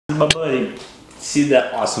My buddy. See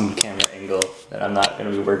that awesome camera angle that I'm not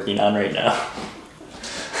gonna be working on right now.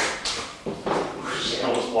 Shit, I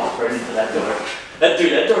almost walked right into that door. That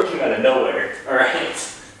door came out of nowhere. Alright.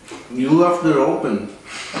 You left it open.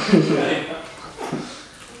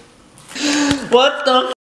 What the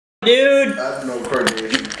f, dude? I have no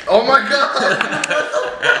coordination. Oh my god!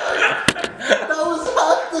 That was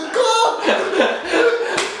half the cup!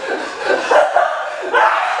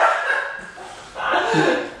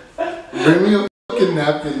 Bring me a fucking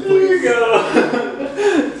napkin, please. Here you go.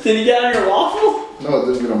 Did he get on your waffle? No, it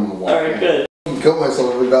didn't get on my waffle. Alright, good. I would kill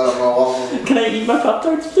myself if it got on my waffle. Can I eat my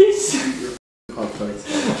Pop-Tarts, please? Pop-Tarts.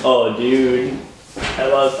 Oh, dude. I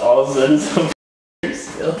lost all sense of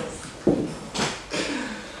skills.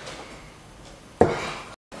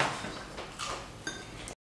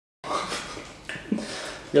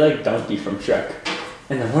 You're like Donkey from Shrek.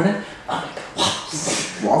 In the morning, I'm like,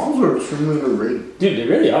 waffles. Waffles are extremely underrated. Dude, they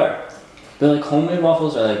really are. They're like homemade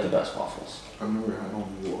waffles are like the best waffles. I've never had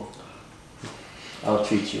homemade waffles. I'll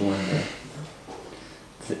treat you one day.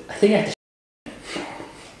 I think I have to.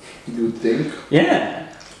 You think? Yeah.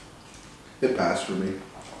 It passed for me.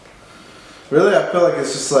 Really, I feel like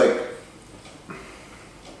it's just like,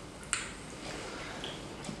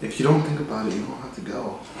 if you don't think about it, you don't have to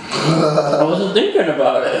go. I wasn't thinking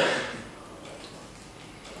about it.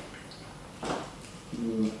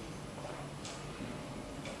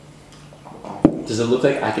 Does it look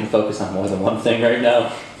like I can focus on more than one thing right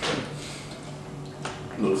now?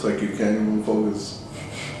 Looks like you can't even focus.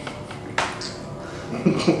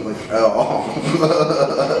 Like, oh.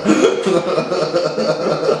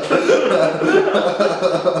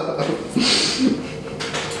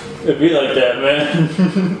 It'd be like that, man.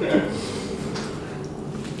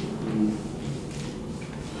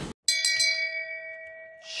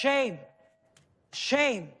 Shame.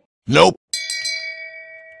 Shame. Nope.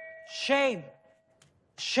 Shame.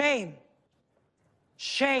 Shame.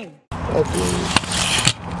 Shame.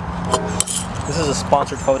 This is a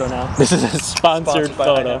sponsored photo now. This is a sponsored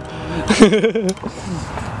photo.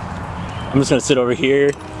 I'm just gonna sit over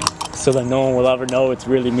here so that no one will ever know it's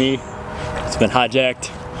really me. It's been hijacked.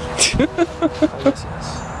 Yes.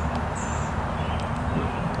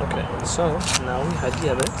 Okay, so now we hide the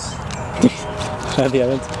evidence. Have the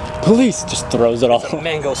evidence. Police just throws it all.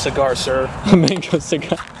 Mango cigar, sir. A mango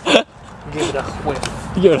cigar. Give it a whiff.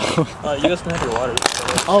 You know. You guys can have your water.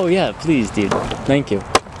 Oh yeah, please, dude. Thank you.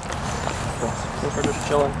 We're just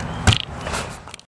chilling.